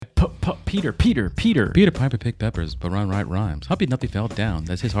Peter. Peter Piper picked peppers, but run right rhymes. Humpty Dumpty fell down.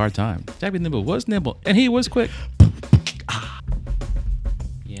 That's his hard time. Jack Nibble was nimble, and he was quick.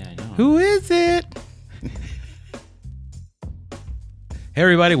 Yeah, I know. Who is it? Hey,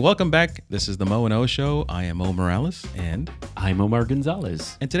 everybody. Welcome back. This is the Mo and O Show. I am Mo Morales, and I'm Omar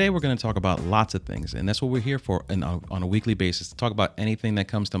Gonzalez. And today we're going to talk about lots of things, and that's what we're here for on a weekly basis, to talk about anything that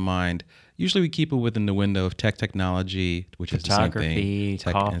comes to mind. Usually we keep it within the window of technology, which is the same thing.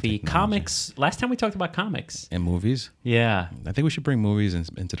 Coffee, comics. Last time we talked about comics. And movies. Yeah. I think we should bring movies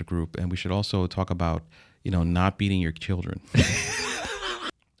into the group, and we should also talk about, not beating your children.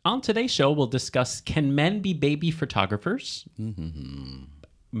 On today's show, we'll discuss, can men be baby photographers? Mm-hmm.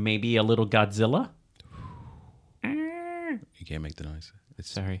 Maybe a little Godzilla? You can't make the noise.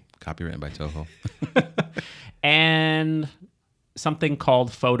 It's copywritten by Toho. And something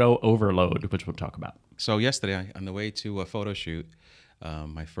called photo overload, which we'll talk about. So yesterday, on the way to a photo shoot,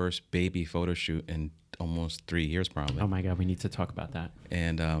 my first baby photo shoot in almost 3 years probably. Oh my God, we need to talk about that.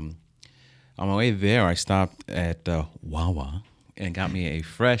 And on my way there, I stopped at Wawa and got me a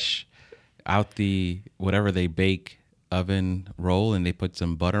fresh, out the whatever they bake oven roll, and they put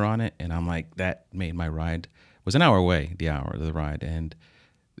some butter on it. And I'm like, that made my ride. It was an hour away, the ride. And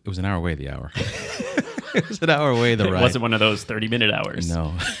it was an hour away, the hour. It was an hour away, the ride. It wasn't one of those 30-minute hours.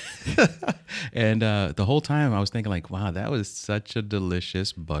 No. And the whole time I was thinking like, wow, that was such a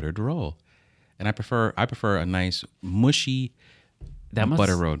delicious buttered roll. And I prefer a nice mushy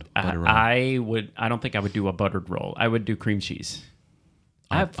butter roll. I don't think I would do a buttered roll. I would do cream cheese.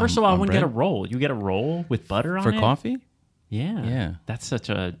 First of all, I wouldn't get a roll. You get a roll with butter on it? For coffee? Yeah. That's such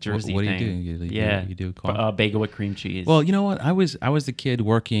a Jersey what do thing. You do? You do coffee? Bagel with cream cheese. Well, you know what? I was the kid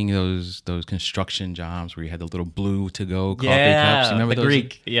working those construction jobs where you had the little blue to-go coffee cups. You remember the those?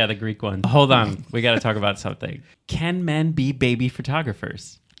 Greek. Yeah, the Greek one. Hold on. We got to talk about something. Can men be baby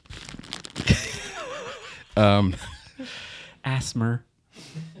photographers? Asthma.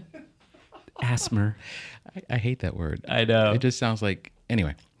 I hate that word. I know. It just sounds like...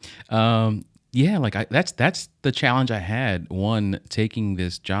 Anyway. Yeah, like that's the challenge I had. One, taking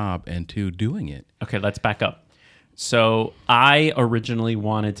this job, and two, doing it. Okay, let's back up. So I originally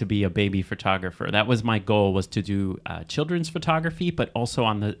wanted to be a baby photographer. That was my goal, was to do children's photography, but also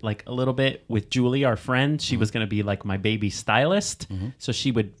on the a little bit with Julie, our friend. She was going to be like my baby stylist. Mm-hmm. So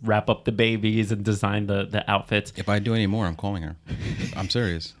she would wrap up the babies and design the outfits. If I do any more, I'm calling her. I'm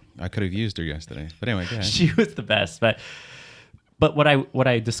serious. I could have used her yesterday. But anyway, go ahead. She was the best. But what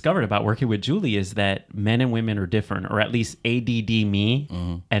I discovered about working with Julie is that men and women are different, or at least ADD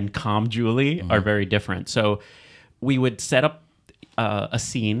me and calm Julie are very different. So we would set up a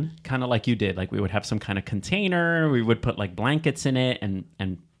scene, kind of like you did. Like we would have some kind of container. We would put like blankets in it and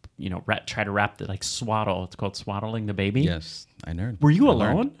try to wrap the swaddle. It's called swaddling the baby. Yes, I learned. Were you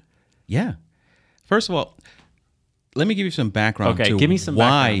alone? Yeah. First of all, let me give you some background to give me some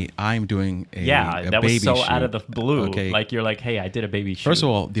why background. I'm doing a that baby was so shoot. out of the blue. Okay. Like you're like, hey, I did a baby shoot. First of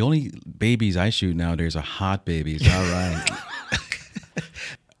all, the only babies I shoot nowadays are hot babies. All right.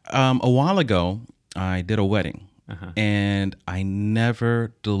 A while ago, I did a wedding, and I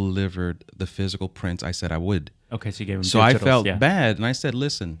never delivered the physical prints I said I would. Okay, so you gave them. So I felt bad, and I said,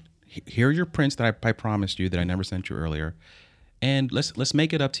 "Listen, here are your prints that I promised you that I never sent you earlier, and let's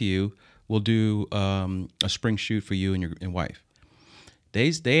make it up to you. We'll do a spring shoot for you and your wife."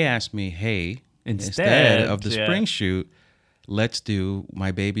 They asked me, hey, instead of the spring shoot, let's do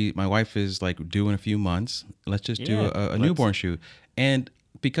my wife is due in a few months. Let's just do a newborn shoot. And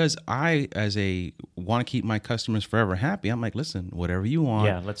because I, want to keep my customers forever happy, I'm like, listen, whatever you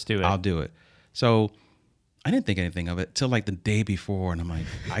want, let's do it. I'll do it. So I didn't think anything of it till the day before, and I'm like,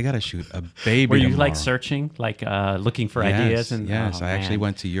 I gotta shoot a baby. Were you tomorrow. Searching, looking for ideas? And yes, I actually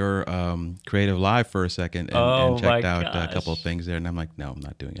went to your Creative Live for a second and checked out a couple of things there, and I'm like, no, I'm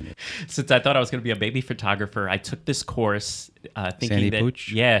not doing it. Since I thought I was going to be a baby photographer, I took this course thinking Sandy that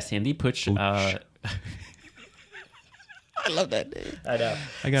Pooch? Yeah, Sandy Pooch. I love that name. I know.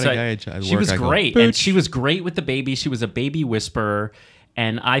 I got a guy at work. She was great, and she was great with the baby. She was a baby whisperer.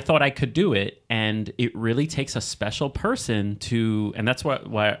 And I thought I could do it, and it really takes a special person to, and that's what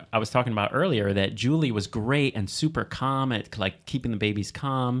I was talking about earlier, that Julie was great and super calm at keeping the babies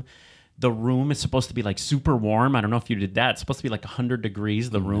calm. The room is supposed to be super warm. I don't know if you did that. It's supposed to be 100 degrees,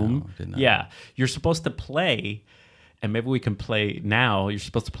 the room. No, I did not. Yeah. You're supposed to play, and maybe we can play now. You're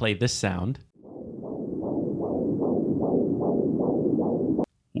supposed to play this sound. Whoa,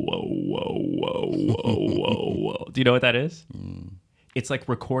 whoa, whoa, whoa, whoa, whoa. Do you know what that is? It's like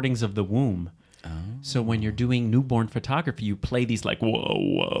recordings of the womb. Oh. So when you're doing newborn photography, you play these like whoa,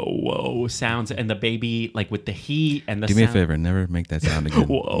 whoa, whoa sounds, and the baby like with the heat and the Do me a favor, never make that sound again.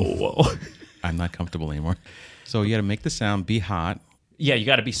 Whoa, whoa. I'm not comfortable anymore. So you got to make the sound, be hot. Yeah, you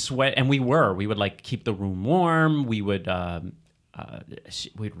got to be sweat, and we would like keep the room warm. We would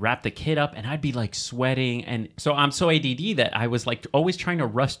we'd wrap the kid up, and I'd be like sweating, and so I'm so ADD that I was like always trying to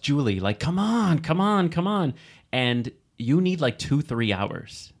rush Julie, like come on, and you need like 2-3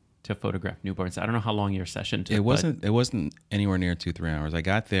 hours to photograph newborns. I don't know how long your session took. It wasn't anywhere near 2-3 hours. I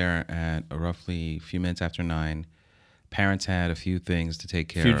got there at roughly a few minutes after 9. Parents had a few things to take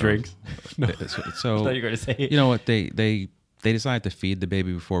care of. Few drinks. No. So I thought you were going to say it. You know what? They decided to feed the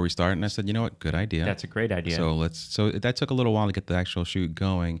baby before we start, and I said, you know what? Good idea. That's a great idea. So that took a little while to get the actual shoot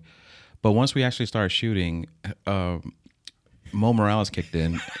going, but once we actually started shooting, Mo Morales kicked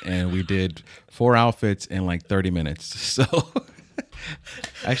in, and we did 4 outfits in like 30 minutes. So.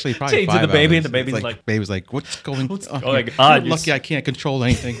 Actually, probably Changing 5 the baby, hours. and the baby's like baby's like, what's going on? going You're on? lucky I can't control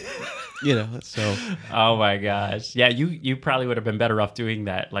anything. So. Oh my gosh. Yeah, you probably would have been better off doing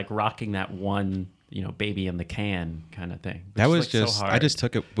that, like rocking that one, baby in the can kind of thing. That was like just, so hard. I just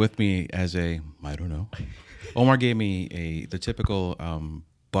took it with me as I don't know. Omar gave me the typical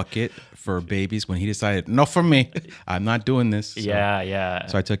bucket for babies when he decided, no, for me, I'm not doing this. So, yeah.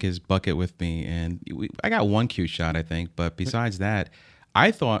 So I took his bucket with me, and I got one cute shot, I think. But besides that,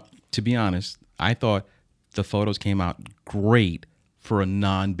 to be honest, I thought the photos came out great for a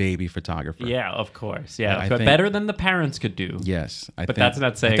non-baby photographer. Yeah, of course. Yeah, I but think, better than the parents could do. Yes. But that's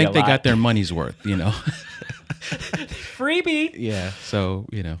not saying I think a they lot. got their money's worth, Freebie. Yeah, so,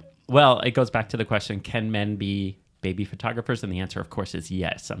 Well, it goes back to the question, can men be baby photographers? And the answer, of course, is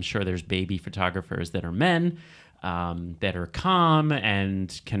yes. I'm sure there's baby photographers that are men, that are calm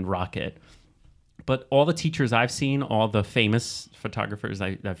and can rock it. But all the teachers I've seen, all the famous photographers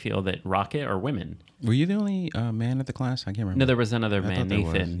I feel that rock it are women. Were you the only man at the class? I can't remember. No, there was another man,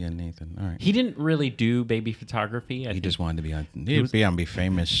 Nathan. Yeah, Nathan. All right. He didn't really do baby photography. He just wanted to be on. Be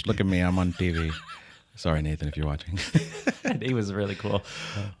famous. Look at me, I'm on TV. Sorry, Nathan, if you're watching. He was really cool.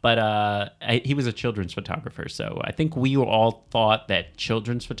 But he was a children's photographer. So I think we all thought that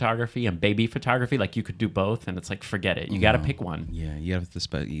children's photography and baby photography, like you could do both. And it's like, forget it. You got to pick one. Yeah, you have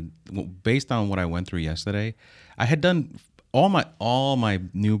to. Based on what I went through yesterday, I had done all my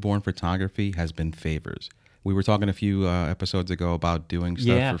newborn photography has been favors. We were talking a few episodes ago about doing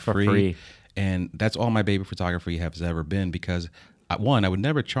stuff for free. And that's all my baby photography has ever been, because one, I would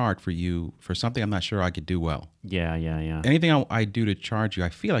never charge for you for something I'm not sure I could do well. Yeah. Anything I do to charge you, I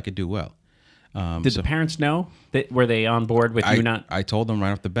feel I could do well. Did the parents know? Were they on board with you not? I told them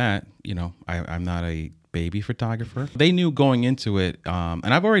right off the bat, I'm not a baby photographer. They knew going into it,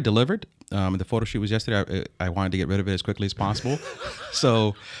 and I've already delivered. The photo shoot was yesterday. I wanted to get rid of it as quickly as possible.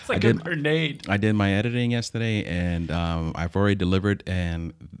 So it's like a grenade. I did my editing yesterday, and I've already delivered.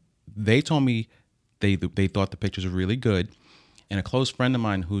 And they told me they thought the pictures were really good. And a close friend of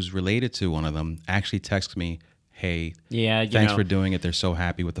mine who's related to one of them actually texts me, hey, thanks for doing it. They're so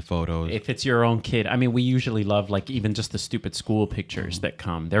happy with the photos. If it's your own kid, I mean, we usually love like even just the stupid school pictures that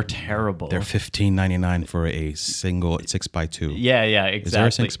come. They're terrible. They're $15.99 for a single 6x2. Yeah, exactly. Is there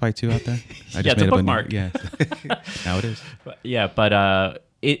a 6x2 out there? I just made a bookmark. Yeah, now it is. But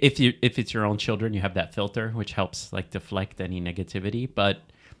if it's your own children, you have that filter, which helps like deflect any negativity. But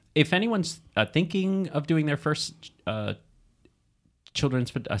if anyone's thinking of doing their first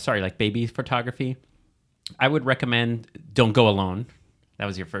baby photography, I would recommend don't go alone. That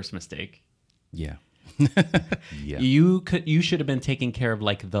was your first mistake. Yeah. Yeah. You should have been taking care of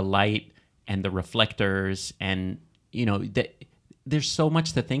like the light and the reflectors, and there's so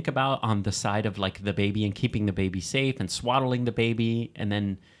much to think about on the side of like the baby and keeping the baby safe and swaddling the baby, and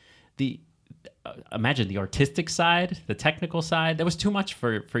then imagine the artistic side, the technical side. That was too much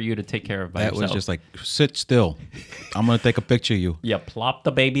for you to take care of by yourself. That was just like, sit still. I'm going to take a picture of you. Yeah, plop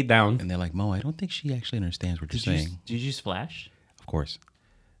the baby down. And they're like, Mo, I don't think she actually understands what you're saying. Did you use flash? Of course.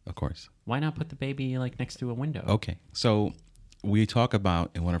 Why not put the baby like next to a window? Okay. So we talk about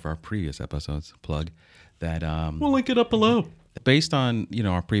in one of our previous episodes, that we'll link it up below. Based on,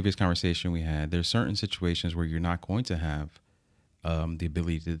 our previous conversation we had, there's certain situations where you're not going to have the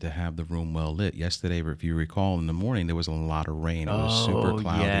ability to have the room well lit. Yesterday, if you recall, in the morning, there was a lot of rain. It was super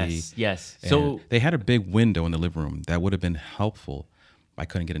cloudy. Yes. So they had a big window in the living room. That would have been helpful. I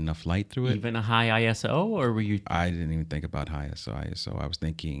couldn't get enough light through it. Even a high ISO, or were you? I didn't even think about high ISO. I was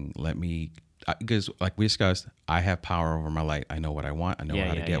thinking, because like we discussed, I have power over my light. I know what I want. I know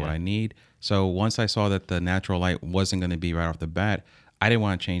how to get what I need. So once I saw that the natural light wasn't going to be right off the bat, I didn't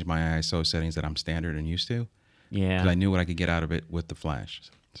want to change my ISO settings that I'm standard and used to. Yeah. Because I knew what I could get out of it with the flash.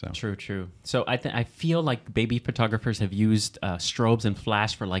 So True. So I feel like baby photographers have used strobes and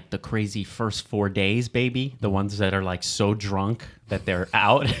flash for like the crazy first 4 days, baby. The ones that are like so drunk that they're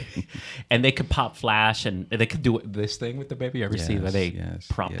out, and they could pop flash and they could do this thing with the baby. You ever see where they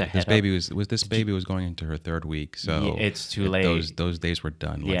prop the head This baby up? this baby was going into her 3rd week, so it's too late. Those days were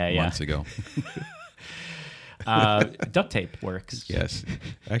done months ago. Duct tape works. Yes,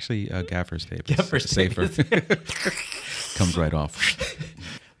 actually, gaffer's tape. Gaffer's tape safer. Comes right off.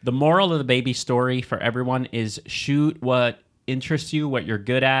 The moral of the baby story for everyone is shoot what interests you, what you're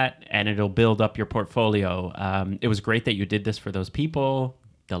good at, and it'll build up your portfolio. It was great that you did this for those people.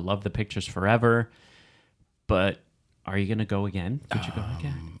 They'll love the pictures forever. But are you going to go again? Would you go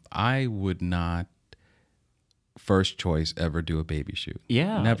again? I would not first choice ever do a baby shoot.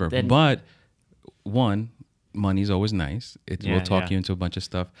 Yeah. Never. But one, money's always nice. It will talk you into a bunch of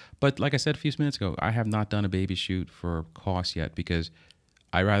stuff. But like I said a few minutes ago, I have not done a baby shoot for cost yet because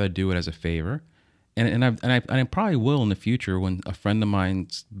I'd rather do it as a favor. And I probably will in the future when a friend of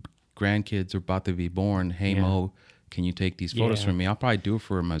mine's grandkids are about to be born. Hey, Mo, can you take these photos for me? I'll probably do it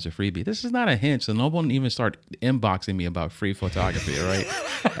for him as a freebie. This is not a hint, so no one even start inboxing me about free photography, all right?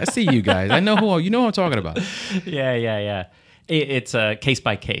 I see you guys. I know you know what I'm talking about. Yeah. It's a case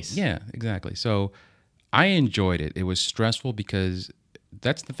by case. Yeah, exactly. So I enjoyed it. It was stressful because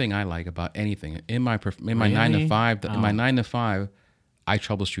that's the thing I like about anything. In my 9 to 5, in my 9 to 5, I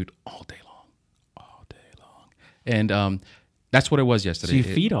troubleshoot all day long. And that's what it was yesterday. So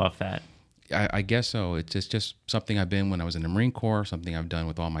you feed off that. I guess so. It's just something I've been when I was in the Marine Corps, something I've done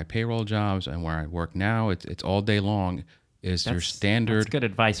with all my payroll jobs and where I work now. It's all day long is your standard. That's good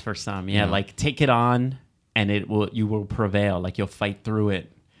advice for some. Yeah, like take it on and you will prevail. Like you'll fight through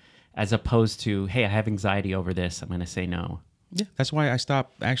it as opposed to, hey, I have anxiety over this. I'm going to say no. Yeah, that's why I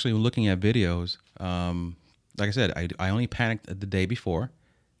stopped actually looking at videos. Like I said, I only panicked the day before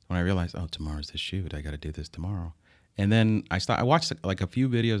when I realized, oh, tomorrow's the shoot. I got to do this tomorrow. And then I watched like a few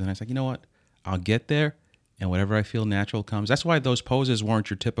videos and I was like, you know what? I'll get there and whatever I feel natural comes. That's why those poses weren't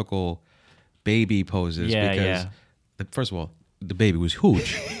your typical baby poses. Because first of all, the baby was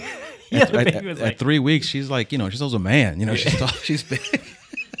huge. The baby was at 3 weeks, she's like, she's also a man. She's big.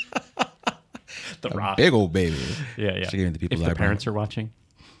 The Rock. Big old baby. Yeah. She gave the people if the parents are watching.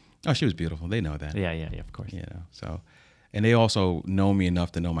 Oh, she was beautiful. They know that. Yeah, of course. So, and they also know me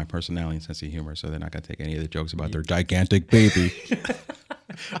enough to know my personality and sense of humor, so they're not going to take any of the jokes about their gigantic baby.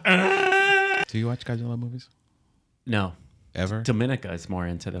 Do you watch Godzilla movies? No. Ever? Dominica is more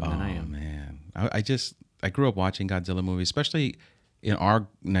into them than I am. Oh, man. I grew up watching Godzilla movies, especially in our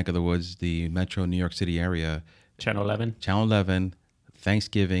neck of the woods, the metro New York City area. Channel 11? Channel 11.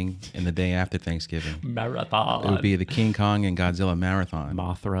 Thanksgiving and the day after Thanksgiving. Marathon. It would be the King Kong and Godzilla marathon.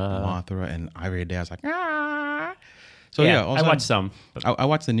 Mothra. And every day I was like, ah. So also, I watched some. I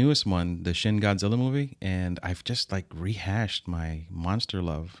watched the newest one, the Shin Godzilla movie, and I've just like rehashed my monster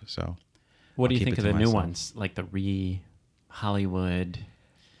love. So what do you think of the new ones? Like the Hollywood.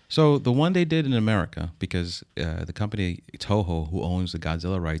 So the one they did in America, because the company Toho, who owns the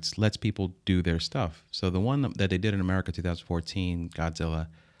Godzilla rights, lets people do their stuff. So the one that they did in America, 2014, Godzilla,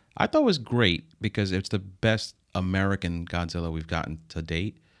 I thought was great because it's the best American Godzilla we've gotten to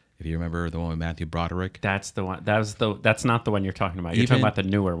date. If you remember the one with Matthew Broderick, that's the one. That's not the one you're talking about. You're talking about the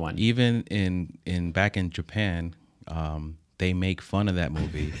newer one. Even back in Japan, they make fun of that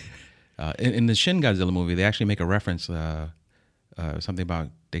movie. In the Shin Godzilla movie, they actually make a reference. Something about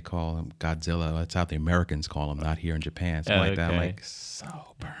they call him Godzilla. That's how the Americans call him, not here in Japan. Something like that. I'm like, so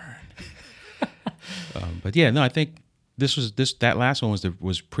burn. But yeah, no, I think that last one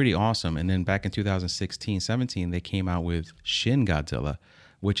was pretty awesome. And then back in 2016, 17, they came out with Shin Godzilla,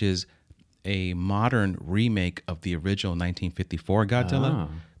 which is a modern remake of the original 1954 Godzilla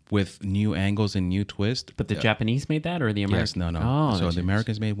with new angles and new twists. But the Japanese made that, or the Americans? Yes, no. Oh, so the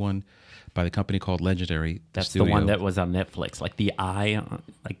Americans made one by the company called Legendary. That's the one that was on Netflix. Like the eye,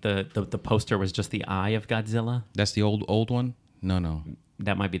 like the poster was just the eye of Godzilla. That's the old one? No.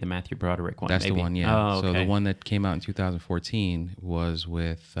 That might be the Matthew Broderick one. That's maybe. the one, yeah. Oh, okay. So the one that came out in 2014 was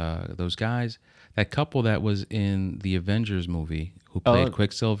with those guys, that couple that was in the Avengers movie who played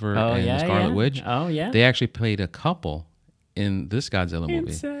Quicksilver and the Scarlet Witch. Oh, yeah. They actually played a couple in this Godzilla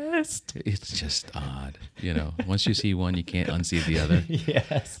movie. Incest. It's just odd. Once you see one, you can't unsee the other.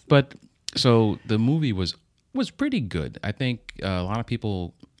 Yes. But so the movie was pretty good. I think a lot of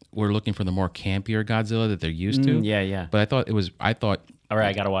people were looking for the more campier Godzilla that they're used to. Yeah. But I thought all right,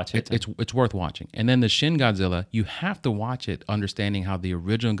 I got to watch it. It's worth watching. And then the Shin Godzilla, you have to watch it understanding how the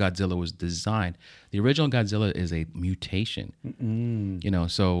original Godzilla was designed. The original Godzilla is a mutation.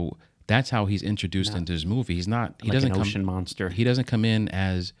 So That's how he's introduced into his movie. He's not. He like doesn't an come. ocean monster. He doesn't come in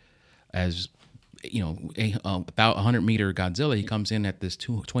as about 100-meter Godzilla. He comes in at this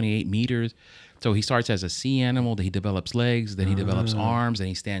 28 meters. So he starts as a sea animal. Then he develops legs. Then he develops arms. Then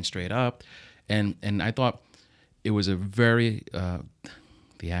he stands straight up. And I thought it was a very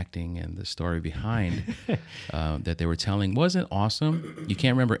the acting and the story behind that they were telling wasn't awesome. You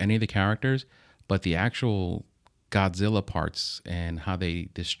can't remember any of the characters, but the actual Godzilla parts and how they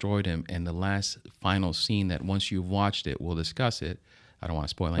destroyed him, and the last final scene that once you've watched it, we'll discuss it. I don't want to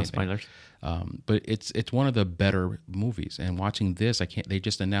spoil anything. No spoilers. But it's one of the better movies. And watching this, they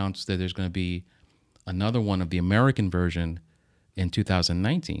just announced that there's going to be another one of the American version in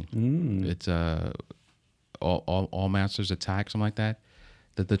 2019. It's All Masters Attack, something like that.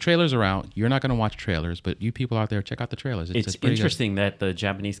 The trailers are out. You're not going to watch trailers, but you people out there, check out the trailers. It's interesting that the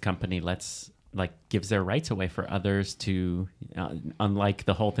Japanese company gives their rights away for others to, unlike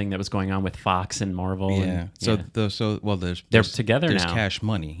the whole thing that was going on with Fox and Marvel. Yeah. They're together there's now. cash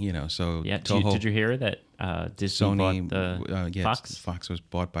money, So Yeah. Toho, Did you hear that Disney Sony, bought the Fox? Fox was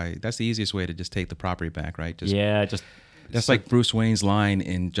bought by. That's the easiest way to just take the property back, right? That's like Bruce Wayne's line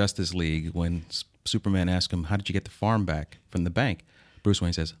in Justice League when Superman asked him, "How did you get the farm back from the bank?" Bruce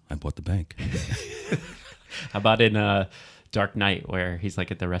Wayne says, "I bought the bank." How about in Dark Knight, where he's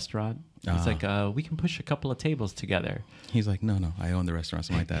like at the restaurant? He's like, we can push a couple of tables together. He's like, no, I own the restaurant,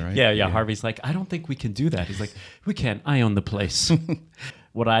 something like that, right? Yeah. Harvey's like, I don't think we can do that. He's like, we can. I own the place.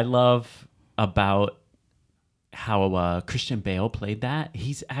 What I love about how Christian Bale played that,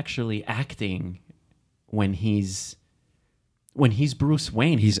 he's actually acting when he's Bruce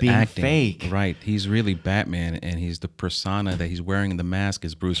Wayne. He's being acting, fake. Right. He's really Batman, and he's the persona that he's wearing in the mask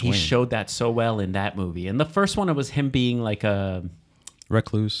is Bruce Wayne. He showed that so well in that movie. And the first one, it was him being like a...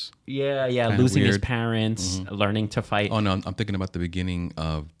 recluse. Yeah, losing his parents, learning to fight. Oh, no, I'm thinking about the beginning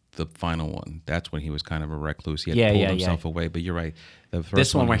of the final one. That's when he was kind of a recluse. He had pulled himself away, but you're right. The first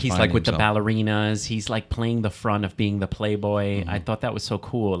this one where he's like with himself. the ballerinas, he's like playing the front of being the playboy. I thought that was so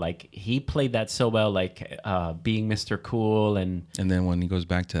cool. Like he played that so well, like being Mr. Cool. And then when he goes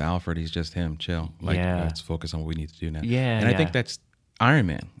back to Alfred, he's just him, chill. Like, let's focus on what we need to do now. Yeah, and I think that's Iron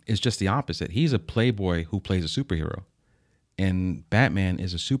Man is just the opposite. He's a playboy who plays a superhero. And Batman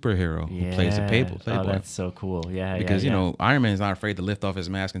is a superhero who plays a playboy. Oh, that's so cool. Yeah, because, Iron Man is not afraid to lift off his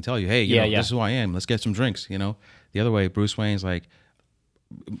mask and tell you, hey, this is who I am. Let's get some drinks, The other way, Bruce Wayne's like,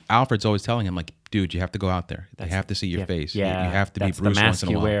 Alfred's always telling him, like, dude, you have to go out there. They have to see your face. Yeah, you have to be Bruce the once mask in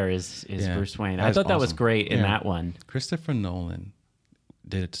a you while. wear is Bruce Wayne. I thought that was great in that one. Christopher Nolan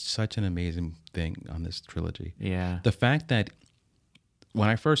did such an amazing thing on this trilogy. Yeah. The fact that when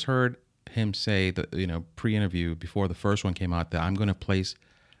I first heard him say that, pre-interview before the first one came out, that I'm going to place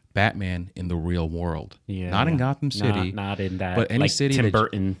Batman in the real world, not in Gotham City, not in that, but any like city. Tim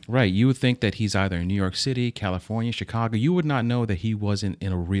Burton, right? You would think that he's either in New York City, California, Chicago. You would not know that he wasn't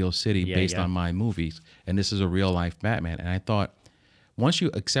in a real city based on my movies, and this is a real life Batman. And I thought, once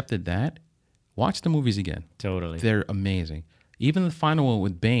you accepted that, watch the movies again. Totally, they're amazing. Even the final one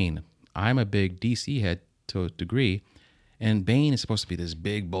with Bane. I'm a big DC head to a degree. And Bane is supposed to be this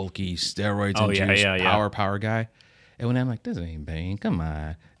big, bulky, steroids-induced power guy. And when I'm like, this ain't Bane, come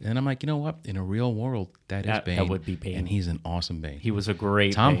on. And I'm like, you know what? In a real world, that is Bane. That would be Bane. And he's an awesome Bane. He was a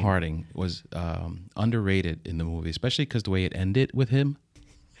great Tom Bane. Hardy was underrated in the movie, especially because the way it ended with him.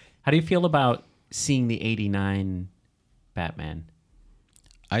 How do you feel about seeing the 89 Batman?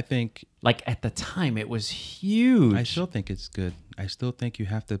 I think... like, at the time, it was huge. I still think it's good. I still think you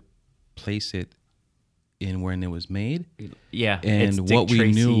have to place it in when it was made, and what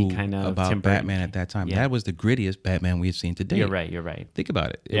we knew about Tim Batman at that time. That was the grittiest Batman we had seen to date. You're right. Think about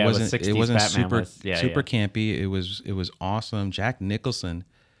it. It wasn't super campy. It was awesome. Jack Nicholson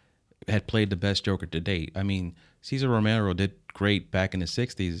had played the best Joker to date. I mean, Cesar Romero did great back in the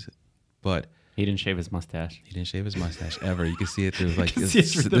 '60s, but he didn't shave his mustache. He didn't shave his mustache ever. You can see it through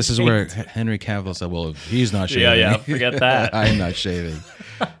this is where Henry Cavill said, "Well, he's not shaving." Yeah, forget that. I'm not shaving.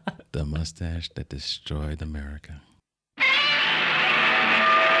 The mustache that destroyed America.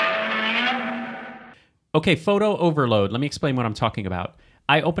 Okay, photo overload. Let me explain what I'm talking about.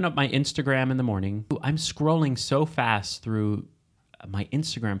 I open up my Instagram in the morning. I'm scrolling so fast through my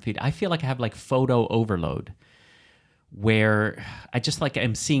Instagram feed. I feel like I have like photo overload, where I just like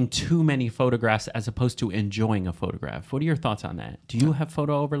am seeing too many photographs as opposed to enjoying a photograph. What are your thoughts on that? Do you have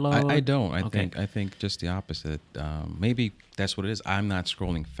photo overload? I don't. I think just the opposite. Maybe that's what it is. I'm not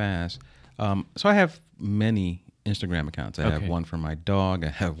scrolling fast. So I have many Instagram accounts. I have one for my dog. I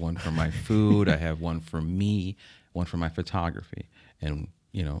have one for my food. I have one for me. One for my photography, and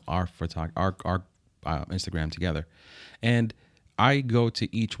our Instagram together. And I go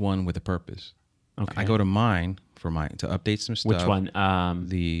to each one with a purpose. Okay. I go to mine to update some stuff. Which one?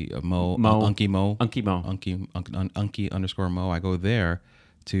 The Mo, Mo. Unky Mo. Unky Mo. Unky_Mo. I go there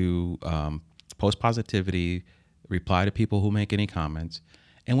to post positivity, reply to people who make any comments.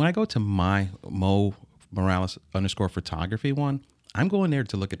 And when I go to my Mo Morales _photography one, I'm going there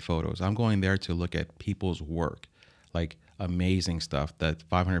to look at photos. I'm going there to look at people's work, like amazing stuff, that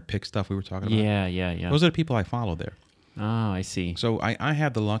 500 pic stuff we were talking about. Yeah. Those are the people I follow there. Oh, I see. So I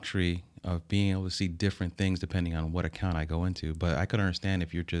have the luxury of being able to see different things depending on what account I go into. But I could understand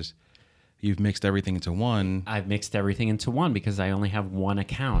if you've mixed everything into one. I've mixed everything into one because I only have one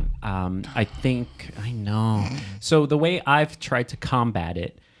account. I know. So the way I've tried to combat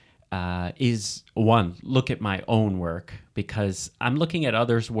it is, one, look at my own work, because I'm looking at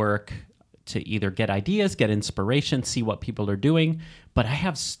others' work to either get ideas, get inspiration, see what people are doing. But I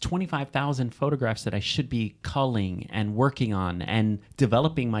have 25,000 photographs that I should be culling and working on and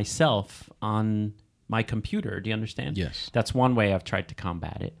developing myself on my computer. Do you understand? Yes. That's one way I've tried to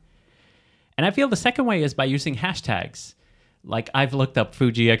combat it. And I feel the second way is by using hashtags. Like I've looked up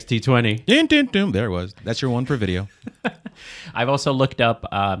Fuji X-T20. Dun, dun, dun. There it was. That's your one for video. I've also looked up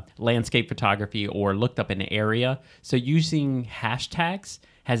landscape photography or looked up an area. So using hashtags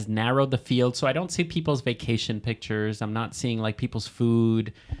has narrowed the field. So I don't see people's vacation pictures. I'm not seeing like people's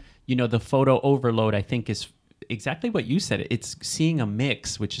food. You know, the photo overload, I think, is exactly what you said. It's seeing a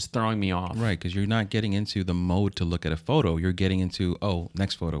mix, which is throwing me off. Right, because you're not getting into the mode to look at a photo. You're getting into,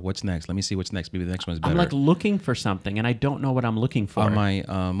 next photo. What's next? Let me see what's next. Maybe the next one's better. I'm like looking for something, and I don't know what I'm looking for. On my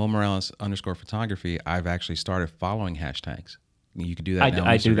Mo Morales _photography, I've actually started following hashtags. You can do that now.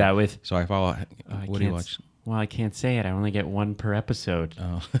 I do that with. So I follow. What do you watch? Well, I can't say it. I only get one per episode.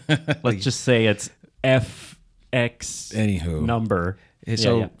 Oh. Let's just say it's FX number.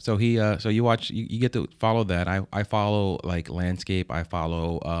 So you watch, you get to follow that. I follow like landscape. I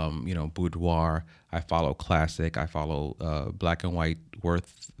follow boudoir. I follow classic. I follow black and white,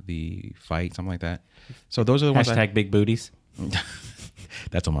 worth the fight, something like that. So those are the ones. Hashtag big booties.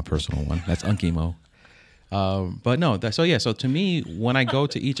 That's on my personal one. That's Unky Mo. But no, so to me, when I go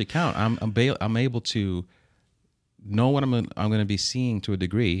to each account, I'm able to know what I'm going to be seeing to a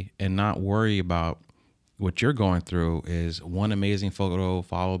degree and not worry about what you're going through is one amazing photo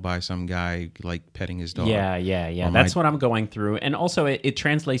followed by some guy like petting his dog. Yeah. That's what I'm going through. And also it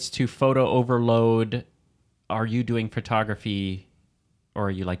translates to photo overload. Are you doing photography or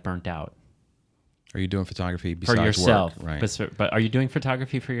are you like burnt out? Are you doing photography besides for yourself? Work? Right. But are you doing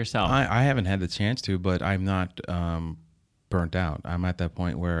photography for yourself? I haven't had the chance to, but I'm not burnt out. I'm at that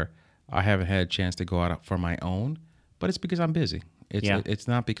point where I haven't had a chance to go out for my own, but it's because I'm busy. It's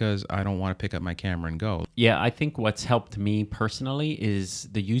not because I don't want to pick up my camera and go. Yeah, I think what's helped me personally is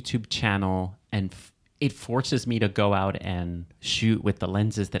the YouTube channel, and it forces me to go out and shoot with the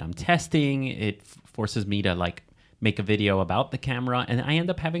lenses that I'm testing. It forces me to like make a video about the camera, and I end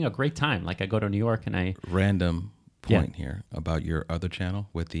up having a great time. Like I go to New York and I... Random point here about your other channel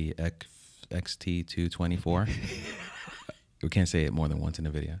with the XT224. We can't say it more than once in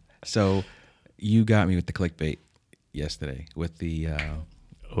a video. So you got me with the clickbait yesterday with the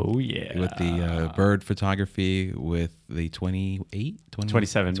bird photography with the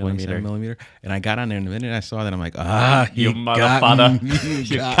 27 millimeter, and I got on there in a minute. I saw that. I'm like, you motherfucker,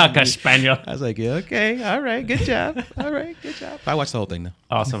 you cocker spaniel. I was like, yeah, okay, all right, good job, I watched the whole thing now.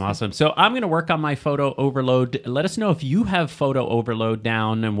 Awesome. So I'm gonna work on my photo overload. Let us know if you have photo overload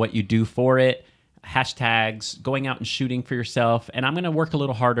down and what you do for it. Hashtags, going out and shooting for yourself, and I'm going to work a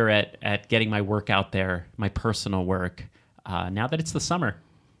little harder at getting my work out there, my personal work, now that it's the summer.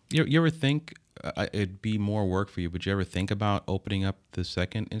 You ever think it'd be more work for you, but you ever think about opening up the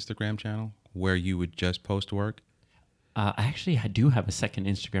second Instagram channel where you would just post work? I do have a second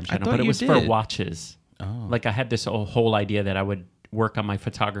Instagram channel, but it was for watches. Oh. Like I had this whole idea that I would work on my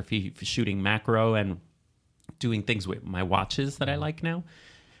photography, shooting macro and doing things with my watches that I like now.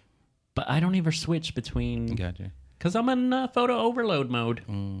 But I don't ever switch between... Gotcha. Because I'm in photo overload mode.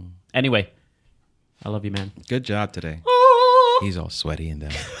 Anyway, I love you, man. Good job today. He's all sweaty and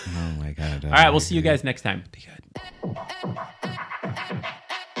down. Oh, my God. All right, we'll see you guys next time. Be good.